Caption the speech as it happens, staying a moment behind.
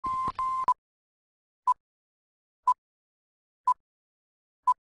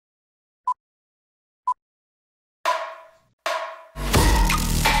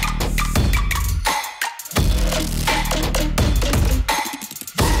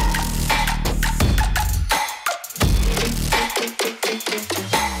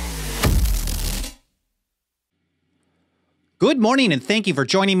Good morning, and thank you for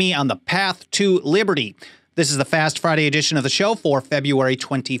joining me on the Path to Liberty. This is the Fast Friday edition of the show for February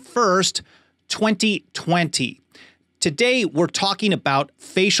 21st, 2020. Today, we're talking about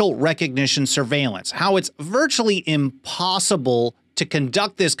facial recognition surveillance, how it's virtually impossible to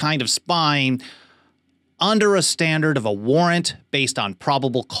conduct this kind of spying under a standard of a warrant based on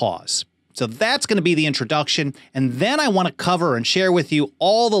probable cause. So that's going to be the introduction, and then I want to cover and share with you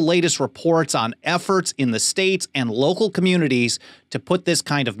all the latest reports on efforts in the states and local communities to put this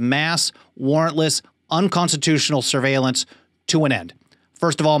kind of mass, warrantless, unconstitutional surveillance to an end.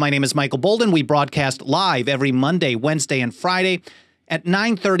 First of all, my name is Michael Bolden. We broadcast live every Monday, Wednesday, and Friday at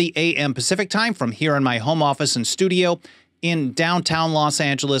 9:30 a.m. Pacific time from here in my home office and studio in downtown Los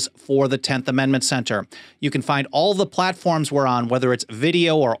Angeles for the 10th Amendment Center. You can find all the platforms we're on, whether it's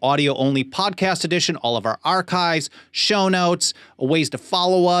video or audio-only podcast edition, all of our archives, show notes, ways to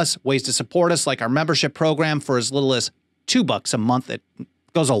follow us, ways to support us, like our membership program for as little as $2 a month. It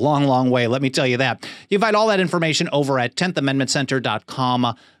goes a long, long way, let me tell you that. You find all that information over at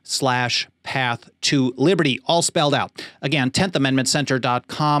 10thamendmentcenter.com/path to liberty, all spelled out. Again,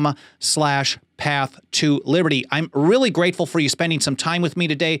 10thamendmentcenter.com/path to liberty. I'm really grateful for you spending some time with me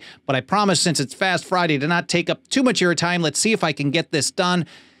today, but I promise, since it's Fast Friday, to not take up too much of your time. Let's see if I can get this done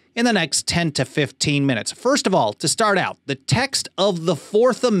in the next 10 to 15 minutes. First of all, to start out, the text of the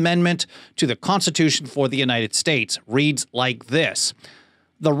Fourth Amendment to the Constitution for the United States reads like this: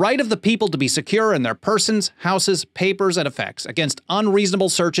 "The right of the people to be secure in their persons, houses, papers, and effects against unreasonable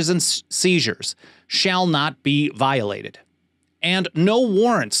searches and seizures shall not be violated. And no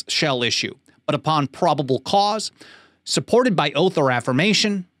warrants shall issue, but upon probable cause, supported by oath or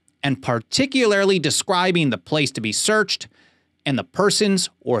affirmation, and particularly describing the place to be searched and the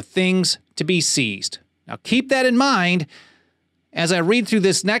persons or things to be seized." Now keep that in mind as I read through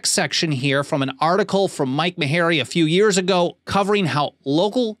this next section here from an article from Mike Meharry a few years ago covering how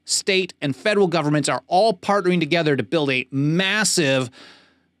local, state, and federal governments are all partnering together to build a massive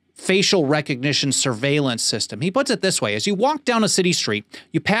facial recognition surveillance system. He puts it this way: as you walk down a city street,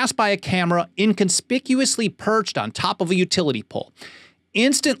 you pass by a camera inconspicuously perched on top of a utility pole.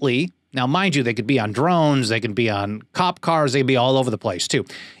 Instantly, now mind you, they could be on drones, they could be on cop cars, they could be all over the place too.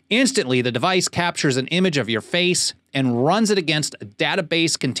 Instantly, the device captures an image of your face and runs it against a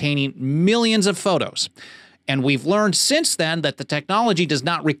database containing millions of photos. And we've learned since then that the technology does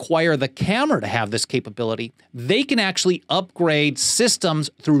not require the camera to have this capability. They can actually upgrade systems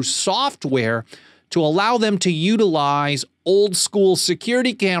through software to allow them to utilize old school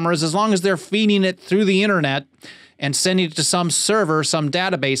security cameras. As long as they're feeding it through the internet and sending it to some server, some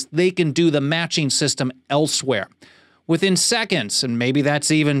database, they can do the matching system elsewhere. Within seconds, and maybe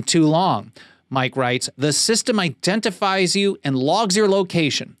that's even too long, Mike writes, the system identifies you and logs your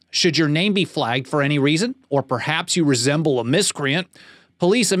location. Should your name be flagged for any reason, or perhaps you resemble a miscreant,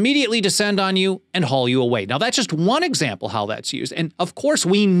 police immediately descend on you and haul you away. Now, that's just one example how that's used. And of course,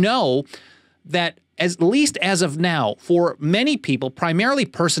 we know that, at least as of now, for many people, primarily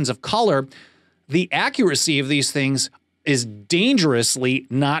persons of color, the accuracy of these things is dangerously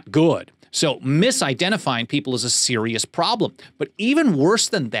not good. So misidentifying people is a serious problem. But even worse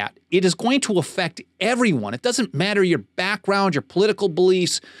than that, it is going to affect everyone. It doesn't matter your background, your political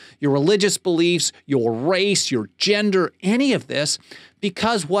beliefs, your religious beliefs, your race, your gender, any of this,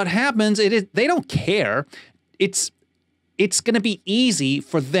 because what happens, they don't care. It's going to be easy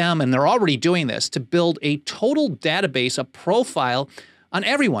for them, and they're already doing this, to build a total database, a profile on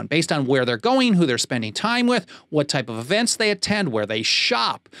everyone based on where they're going, who they're spending time with, what type of events they attend, where they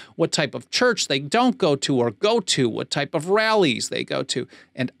shop, what type of church they don't go to or go to, what type of rallies they go to,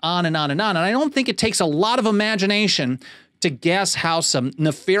 and on and on and on. And I don't think it takes a lot of imagination to guess how some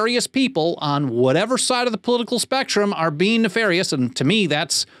nefarious people on whatever side of the political spectrum are being nefarious. And to me,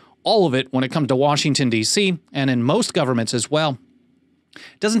 that's all of it when it comes to Washington, D.C., and in most governments as well.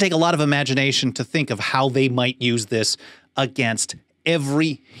 It doesn't take a lot of imagination to think of how they might use this against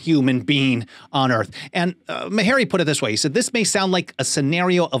every human being on Earth. And Meharry put it this way. He said, this may sound like a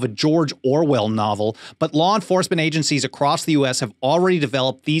scenario of a George Orwell novel, but law enforcement agencies across the U.S. have already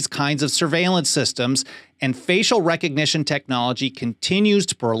developed these kinds of surveillance systems, and facial recognition technology continues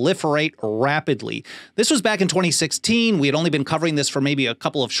to proliferate rapidly. This was back in 2016. We had only been covering this for maybe a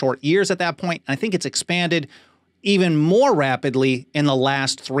couple of short years at that point. And I think it's expanded even more rapidly in the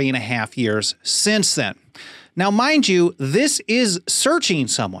last 3.5 years since then. Now, mind you, this is searching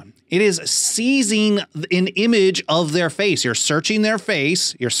someone. It is seizing an image of their face. You're searching their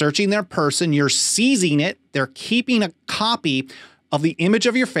face, you're searching their person, you're seizing it. They're keeping a copy of the image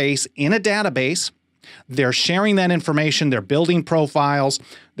of your face in a database. They're sharing that information. They're building profiles.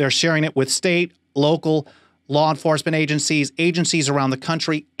 They're sharing it with state, local law enforcement agencies, agencies around the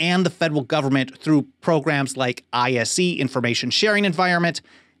country, and the federal government through programs like ISE, Information Sharing Environment,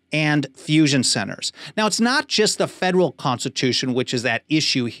 and fusion centers. Now, it's not just the federal constitution which is at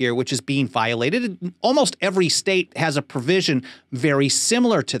issue here, which is being violated. Almost every state has a provision very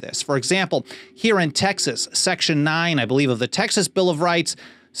similar to this. For example, here in Texas, Section 9, I believe, of the Texas Bill of Rights,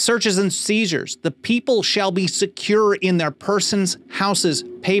 searches and seizures. The people shall be secure in their persons, houses,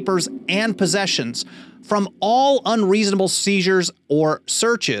 papers, and possessions from all unreasonable seizures or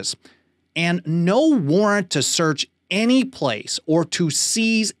searches, and no warrant to search any place or to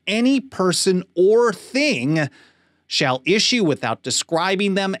seize any person or thing shall issue without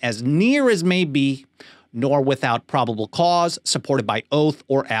describing them as near as may be, nor without probable cause, supported by oath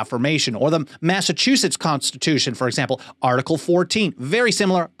or affirmation. Or the Massachusetts Constitution, for example, Article 14, very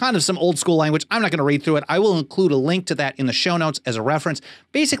similar, kind of some old school language. I'm not going to read through it. I will include a link to that in the show notes as a reference.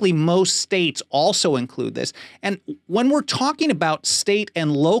 Basically, most states also include this. And when we're talking about state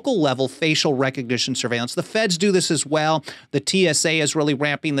and local level facial recognition surveillance, the feds do this as well. The TSA is really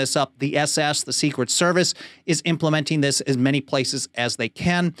ramping this up. The SS, the Secret Service, is implementing this as many places as they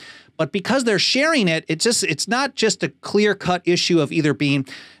can. But because they're sharing it, it's not just a clear-cut issue of either being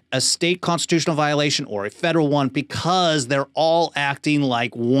a state constitutional violation or a federal one, because they're all acting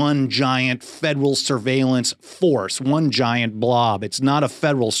like one giant federal surveillance force, one giant blob. It's not a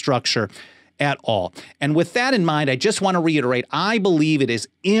federal structure at all. And with that in mind, I just want to reiterate, I believe it is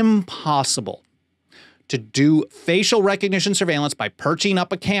impossible to do facial recognition surveillance by perching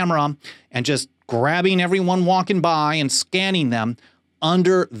up a camera and just grabbing everyone walking by and scanning them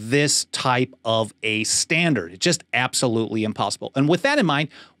under this type of a standard. It's just absolutely impossible. And with that in mind,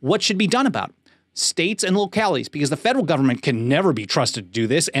 what should be done about it? States and localities, because the federal government can never be trusted to do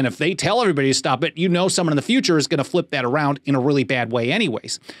this. And if they tell everybody to stop it, you know someone in the future is going to flip that around in a really bad way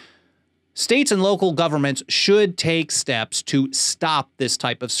anyways. States and local governments should take steps to stop this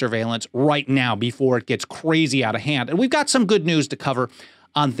type of surveillance right now before it gets crazy out of hand. And we've got some good news to cover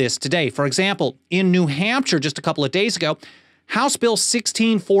on this today. For example, in New Hampshire just a couple of days ago, House Bill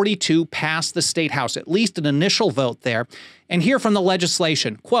 1642 passed the state house, at least an initial vote there. And here from the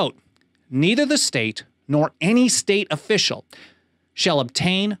legislation, quote, neither the state nor any state official shall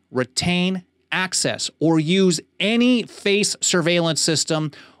obtain, retain, access, or use any face surveillance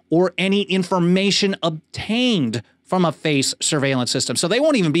system or any information obtained from a face surveillance system. So they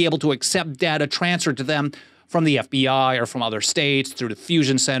won't even be able to accept data transferred to them from the FBI or from other states through the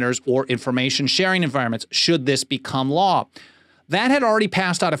fusion centers or information sharing environments, should this become law. That had already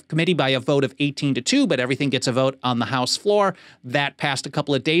passed out of committee by a vote of 18-2, but everything gets a vote on the House floor. That passed a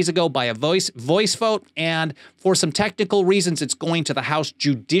couple of days ago by a voice vote, and for some technical reasons, it's going to the House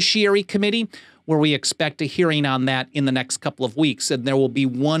Judiciary Committee, where we expect a hearing on that in the next couple of weeks. And there will be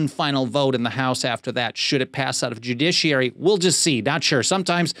one final vote in the House after that, should it pass out of Judiciary. We'll just see. Not sure.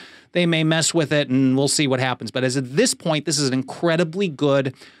 Sometimes they may mess with it, and we'll see what happens. But as at this point, this is an incredibly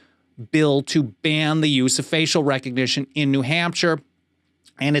good bill to ban the use of facial recognition in New Hampshire,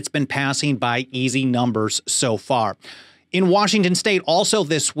 and it's been passing by easy numbers so far. In Washington State, also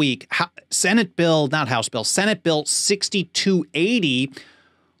this week, Senate Bill 6280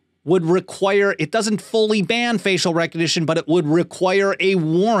 would require, it doesn't fully ban facial recognition, but it would require a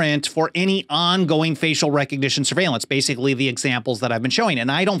warrant for any ongoing facial recognition surveillance, basically the examples that I've been showing.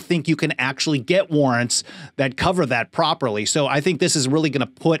 And I don't think you can actually get warrants that cover that properly. So I think this is really going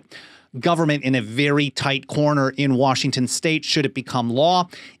to put government in a very tight corner in Washington State should it become law.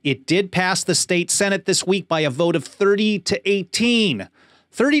 It did pass the state Senate this week by a vote of 30-18.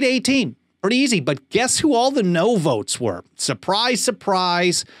 30-18. Pretty easy. But guess who all the no votes were? Surprise,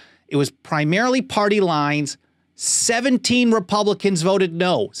 surprise. It was primarily party lines. 17 Republicans voted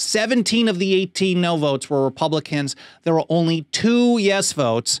no. 17 of the 18 no votes were Republicans. There were only 2 yes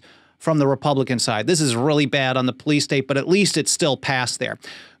votes from the Republican side. This is really bad on the police state, but at least it still passed there.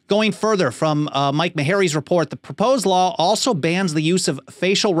 Going further, from Mike Meharry's report, the proposed law also bans the use of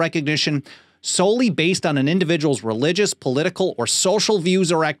facial recognition solely based on an individual's religious, political, or social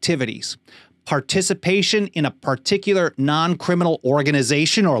views or activities, participation in a particular non-criminal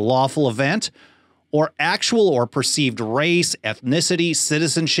organization or lawful event, or actual or perceived race, ethnicity,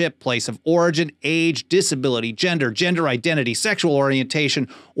 citizenship, place of origin, age, disability, gender identity, sexual orientation,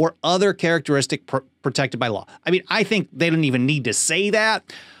 or other characteristic protected by law. I mean, I think they don't even need to say that.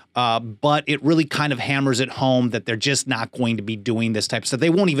 But it really kind of hammers it home that they're just not going to be doing this type of stuff. They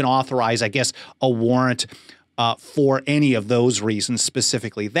won't even authorize, I guess, a warrant for any of those reasons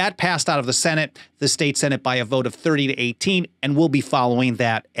specifically. That passed out of the Senate, the state Senate, by a vote of 30-18, and we'll be following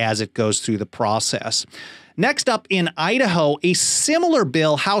that as it goes through the process. Next up in Idaho, a similar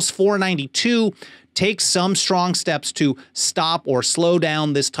bill, House 492, take some strong steps to stop or slow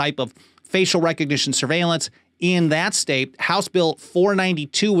down this type of facial recognition surveillance in that state. House Bill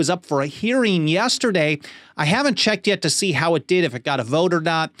 492 was up for a hearing yesterday. I haven't checked yet to see how it did, if it got a vote or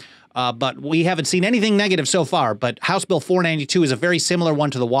not. But we haven't seen anything negative so far. But House Bill 492 is a very similar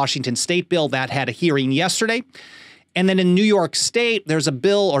one to the Washington State bill that had a hearing yesterday. And then in New York State, there's a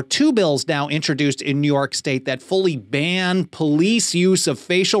bill or two bills now introduced in New York State that fully ban police use of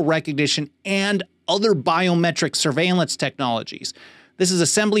facial recognition and other biometric surveillance technologies. This is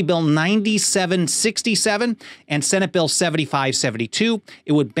Assembly Bill 9767 and Senate Bill 7572.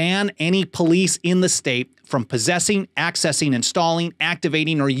 It would ban any police in the state from possessing, accessing, installing,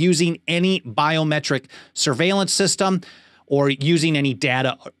 activating, or using any biometric surveillance system or using any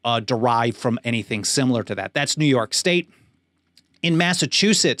data derived from anything similar to that. That's New York State. In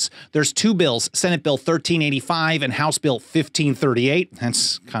Massachusetts, there's two bills, Senate Bill 1385 and House Bill 1538.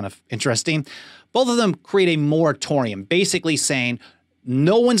 That's kind of interesting. Both of them create a moratorium, basically saying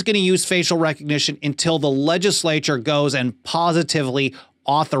no one's going to use facial recognition until the legislature goes and positively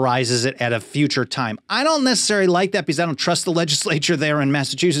authorizes it at a future time. I don't necessarily like that because I don't trust the legislature there in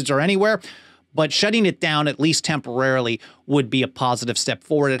Massachusetts or anywhere, but shutting it down, at least temporarily, would be a positive step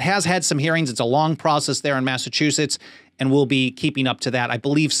forward. It has had some hearings. It's a long process there in Massachusetts, and we'll be keeping up to that. I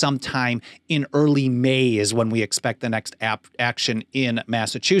believe sometime in early May is when we expect the next action in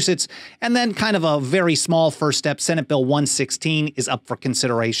Massachusetts. And then kind of a very small first step, Senate Bill 116 is up for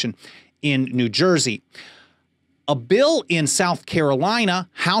consideration in New Jersey. A bill in South Carolina,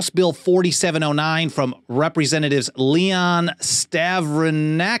 House Bill 4709 from Representatives Leon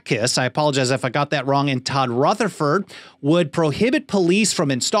Stavronakis, I apologize if I got that wrong, and Todd Rutherford, would prohibit police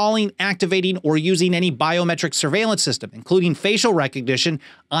from installing, activating, or using any biometric surveillance system, including facial recognition,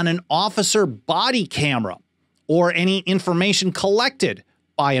 on an officer body camera or any information collected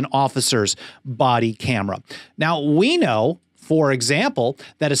by an officer's body camera. Now, we know, for example,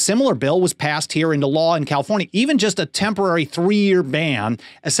 that a similar bill was passed here into law in California, even just a temporary 3-year ban.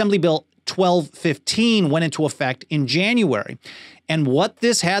 Assembly Bill 1215 went into effect in January. And what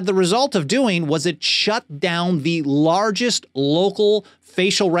this had the result of doing was it shut down the largest local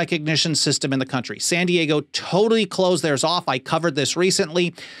facial recognition system in the country. San Diego totally closed theirs off. I covered this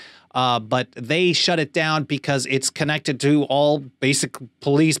recently. But they shut it down because it's connected to all basic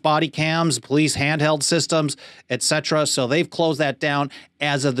police body cams, police handheld systems, etc. So they've closed that down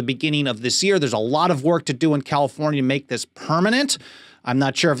as of the beginning of this year. There's a lot of work to do in California to make this permanent. I'm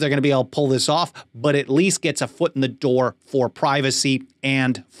not sure if they're going to be able to pull this off, but at least gets a foot in the door for privacy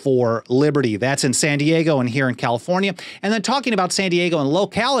and for liberty. That's in San Diego and here in California. And then talking about San Diego and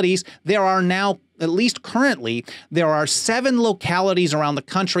localities, there are now, at least currently, there are 7 localities around the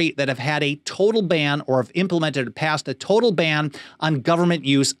country that have had a total ban or have implemented or passed a total ban on government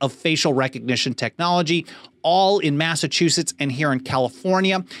use of facial recognition technology, all in Massachusetts and here in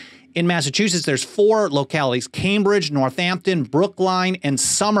California. In Massachusetts, there's 4 localities: Cambridge, Northampton, Brookline, and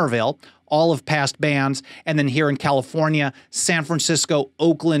Somerville. All have passed bans. And then here in California, San Francisco,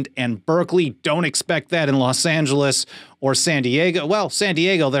 Oakland, and Berkeley. Don't expect that in Los Angeles or San Diego. Well, San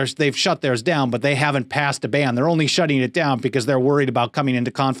Diego, they've shut theirs down, but they haven't passed a ban. They're only shutting it down because they're worried about coming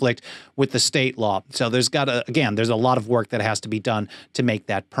into conflict with the state law. So there's a lot of work that has to be done to make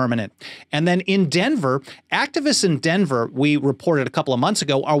that permanent. And then in Denver, activists in Denver, we reported a couple of months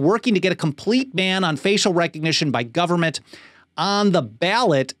ago, are working to get a complete ban on facial recognition by government on the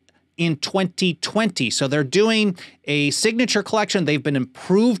ballot in 2020. So they're doing a signature collection. They've been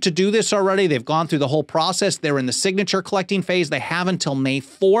approved to do this already. They've gone through the whole process. They're in the signature collecting phase. They have until May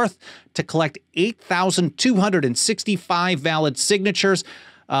 4th to collect 8,265 valid signatures.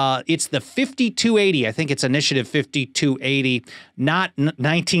 It's the 5280. I think it's Initiative 5280, not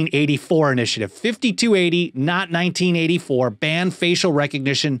 1984 initiative. 5280, not 1984. Ban facial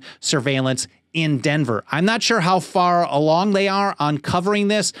recognition surveillance in Denver. I'm not sure how far along they are on covering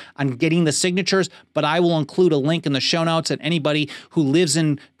this, on getting the signatures, but I will include a link in the show notes, and anybody who lives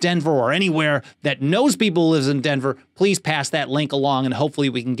in Denver or anywhere that knows people who lives in Denver, please pass that link along, and hopefully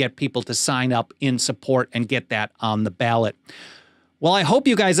we can get people to sign up in support and get that on the ballot. Well, I hope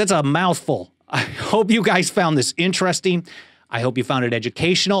you guys, that's a mouthful. I hope you guys found this interesting. I hope you found it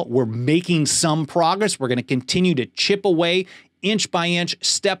educational. We're making some progress. We're going to continue to chip away inch by inch,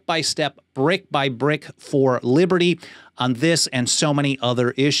 step by step, brick by brick for liberty on this and so many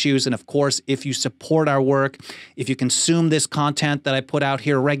other issues. And of course, if you support our work, if you consume this content that I put out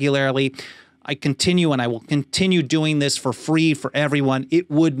here regularly, I continue and I will continue doing this for free for everyone.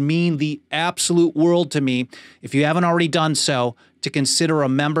 It would mean the absolute world to me if you haven't already done so to consider a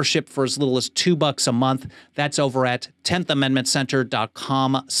membership for as little as $2 a month. That's over at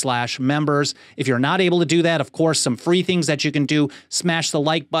 10thamendmentcenter.com/members. If you're not able to do that, of course, some free things that you can do: smash the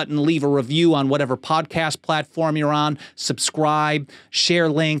like button, leave a review on whatever podcast platform you're on, subscribe, share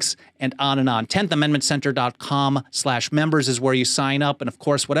links, and on and on. 10thamendmentcenter.com/members is where you sign up. And of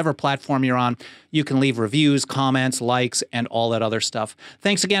course, whatever platform you're on, you can leave reviews, comments, likes, and all that other stuff.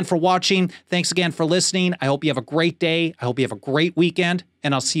 Thanks again for watching. Thanks again for listening. I hope you have a great day. I hope you have a great weekend.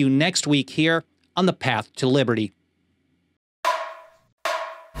 And I'll see you next week here on the Path to Liberty.